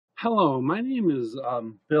Hello, my name is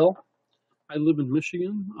Bill. I live in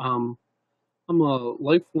Michigan. I'm a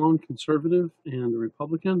lifelong conservative and a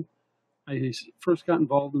Republican. First got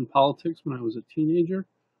involved in politics when I was a teenager,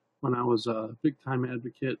 when I was a big time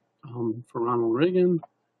advocate for Ronald Reagan,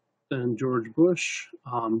 then George Bush.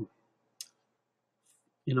 I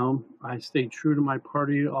stayed true to my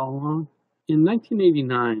party all along. In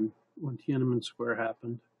 1989, when Tiananmen Square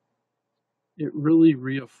happened, it really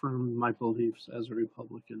reaffirmed my beliefs as a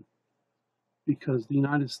Republican because the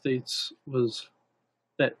United States was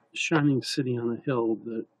that shining city on a hill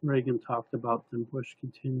that Reagan talked about, then Bush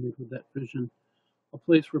continued with that vision, a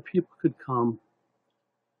place where people could come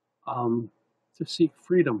to seek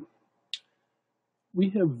freedom. We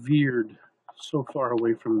have veered so far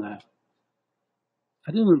away from that.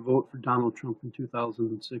 I didn't vote for Donald Trump in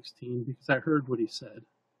 2016 because I heard what he said.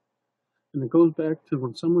 And it goes back to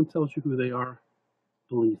when someone tells you who they are,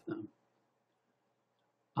 believe them.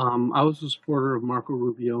 I was a supporter of Marco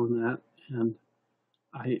Rubio in that, and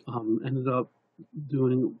I ended up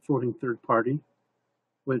voting third party,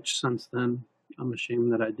 which since then I'm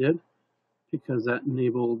ashamed that I did, because that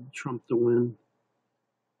enabled Trump to win,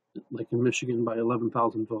 like in Michigan, by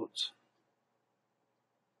 11,000 votes.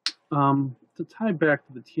 To tie back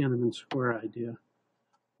to the Tiananmen Square idea,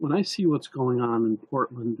 when I see what's going on in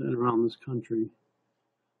Portland and around this country,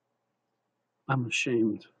 I'm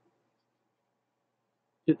ashamed.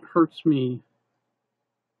 It hurts me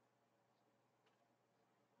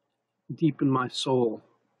deep in my soul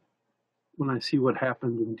when I see what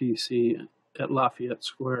happened in D.C. at Lafayette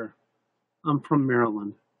Square. I'm from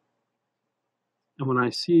Maryland. And when I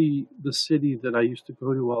see the city that I used to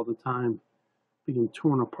go to all the time being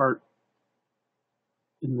torn apart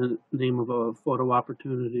in the name of a photo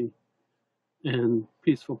opportunity and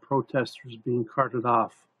peaceful protesters being carted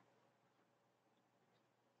off,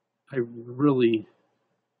 I really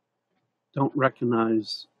don't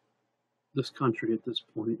recognize this country at this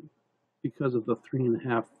point because of the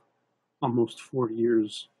 3.5, almost 4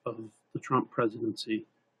 years of the Trump presidency.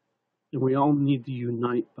 And we all need to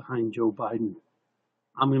unite behind Joe Biden.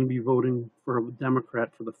 I'm going to be voting for a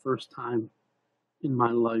Democrat for the first time in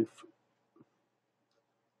my life.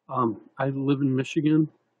 I live in Michigan,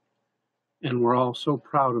 and we're all so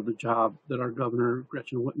proud of the job that our governor,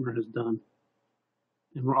 Gretchen Whitmer, has done.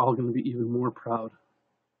 And we're all going to be even more proud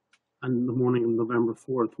on the morning of November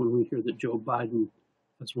 4th when we hear that Joe Biden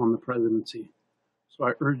has won the presidency. So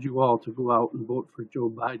I urge you all to go out and vote for Joe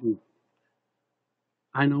Biden.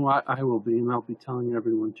 I know I will be, and I'll be telling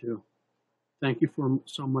everyone too. Thank you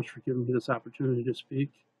so much for giving me this opportunity to speak.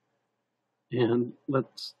 And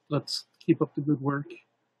let's keep up the good work.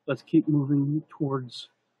 Let's keep moving towards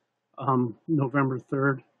November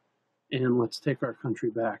 3rd, and let's take our country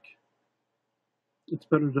back. It's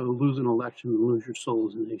better to lose an election than lose your soul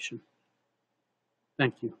as a nation.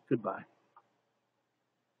 Thank you. Goodbye.